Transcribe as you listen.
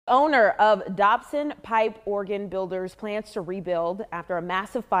owner of Dobson Pipe Organ Builders plans to rebuild after a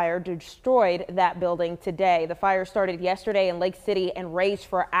massive fire destroyed that building today. The fire started yesterday in Lake City and raged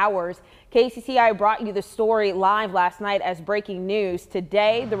for hours. KCCI brought you the story live last night as breaking news.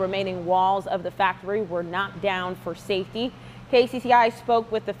 Today, the remaining walls of the factory were knocked down for safety. KCCI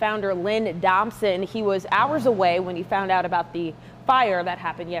spoke with the founder, Lynn Dobson. He was hours away when he found out about the fire that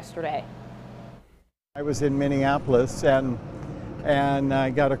happened yesterday. I was in Minneapolis and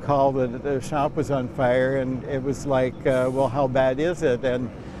I got a call that the shop was on fire, and it was like, well, how bad is it? And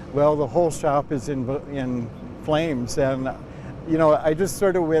well, the whole shop is in flames, and you know, I just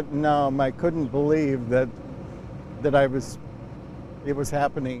sort of went numb. I couldn't believe that it was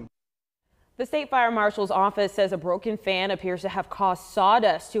happening. The state fire marshal's office says a broken fan appears to have caused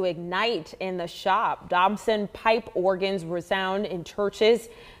sawdust to ignite in the shop. Dobson pipe organs resound in churches,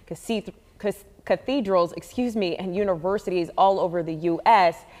 cathedrals, and universities all over the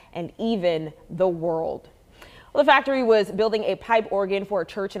U.S. and even the world. Well, the factory was building a pipe organ for a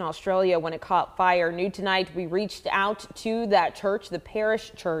church in Australia when it caught fire. New tonight, we reached out to that church, the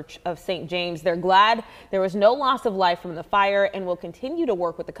Parish Church of St. James. They're glad there was no loss of life from the fire and will continue to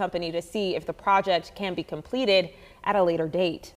work with the company to see if the project can be completed at a later date.